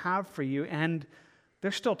God would have for you. And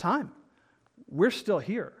there's still time. We're still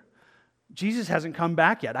here. Jesus hasn't come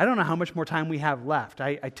back yet. I don't know how much more time we have left.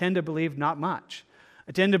 I tend to believe not much.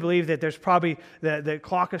 I tend to believe that there's probably, the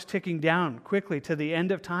clock is ticking down quickly to the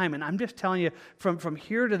end of time. And I'm just telling you, from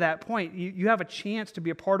here to that point, you have a chance to be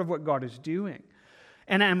a part of what God is doing.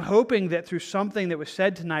 And I'm hoping that through something that was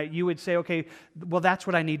said tonight, you would say, okay, well, that's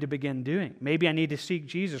what I need to begin doing. Maybe I need to seek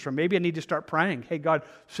Jesus, or maybe I need to start praying. Hey, God,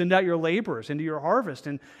 send out your laborers into your harvest,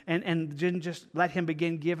 and just let him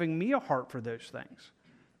begin giving me a heart for those things.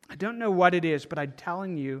 I don't know what it is, but I'm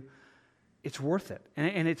telling you, it's worth it.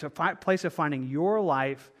 And it's a place of finding your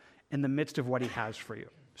life in the midst of what he has for you.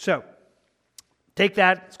 So, take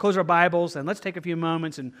that, let's close our Bibles, and let's take a few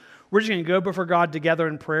moments, and we're just going to go before God together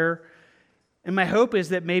in prayer. And my hope is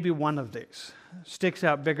that maybe one of these sticks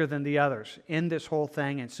out bigger than the others in this whole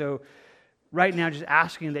thing. And so right now, just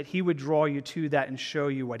asking that he would draw you to that and show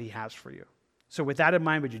you what he has for you. So with that in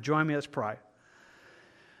mind, would you join me? Let's pray.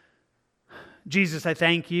 Jesus, I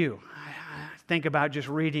thank you. I think about just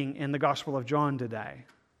reading in the Gospel of John today,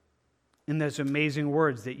 in those amazing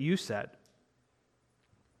words that you said,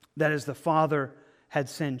 that as the Father had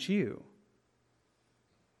sent you,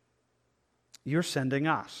 you're sending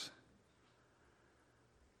us.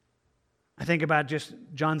 I think about just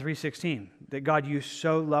John 3:16, that God, you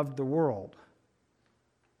so loved the world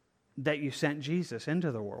that you sent Jesus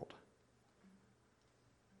into the world.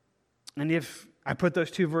 And if I put those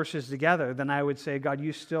two verses together, then I would say, God,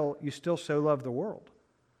 you still so love the world.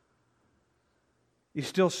 You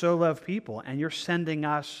still so love people, and you're sending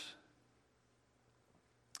us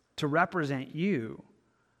to represent you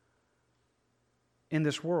in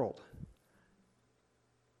this world.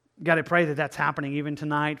 God, I pray that that's happening even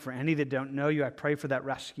tonight. For any that don't know you, I pray for that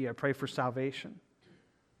rescue. I pray for salvation.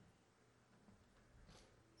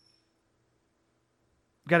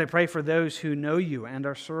 God, I pray for those who know you and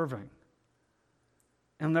are serving.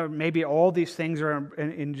 And maybe all these things are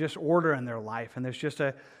in just order in their life, and there's just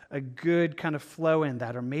a good kind of flow in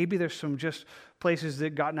that. Or maybe there's some just places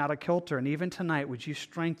that gotten out of kilter. And even tonight, would you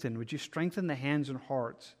strengthen the hands and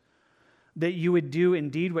hearts, that you would do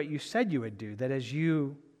indeed what you said you would do, that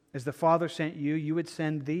as the Father sent you, you would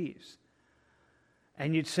send these.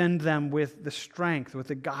 And you'd send them with the strength, with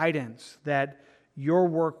the guidance that your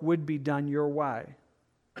work would be done your way.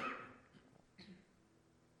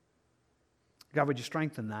 God, would you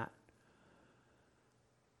strengthen that?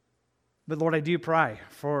 But Lord, I do pray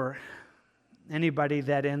for anybody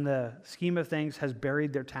that in the scheme of things has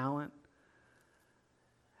buried their talent,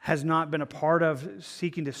 has not been a part of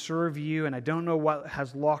seeking to serve you, and I don't know what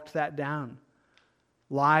has locked that down.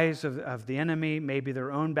 Lies of the enemy, maybe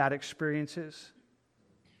their own bad experiences.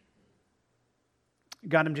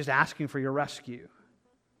 God, I'm just asking for your rescue.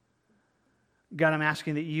 God, I'm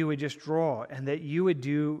asking that you would just draw, and that you would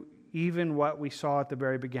do even what we saw at the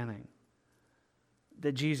very beginning.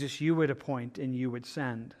 That Jesus, you would appoint and you would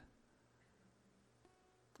send.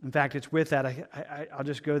 In fact, it's with that, I'll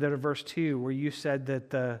just go there to verse 2, where you said that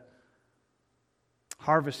the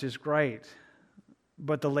harvest is great,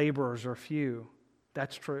 but the laborers are few.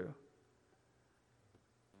 That's true.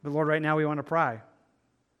 But Lord, right now we want to pray. I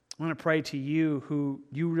want to pray to you, who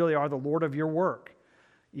you really are the Lord of your work.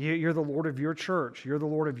 You're the Lord of your church. You're the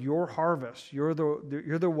Lord of your harvest. You're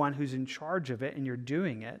the one who's in charge of it, and you're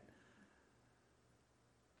doing it.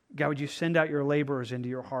 God, would you send out your laborers into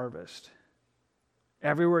your harvest?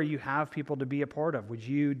 Everywhere you have people to be a part of, would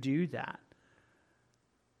you do that?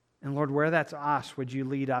 And Lord, where that's us, would you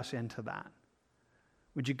lead us into that?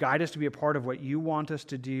 Would you guide us to be a part of what you want us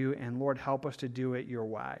to do, and Lord, help us to do it your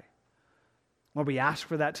way? Lord, we ask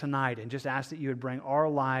for that tonight, and just ask that you would bring our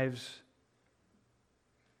lives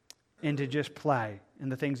into just play in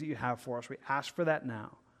the things that you have for us. We ask for that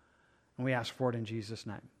now, and we ask for it in Jesus'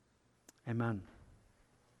 name. Amen.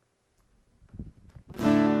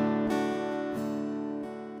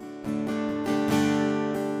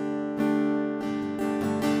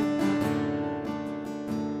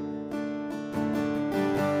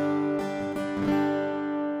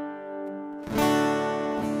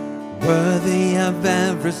 Worthy of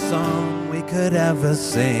every song we could ever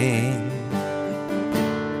sing,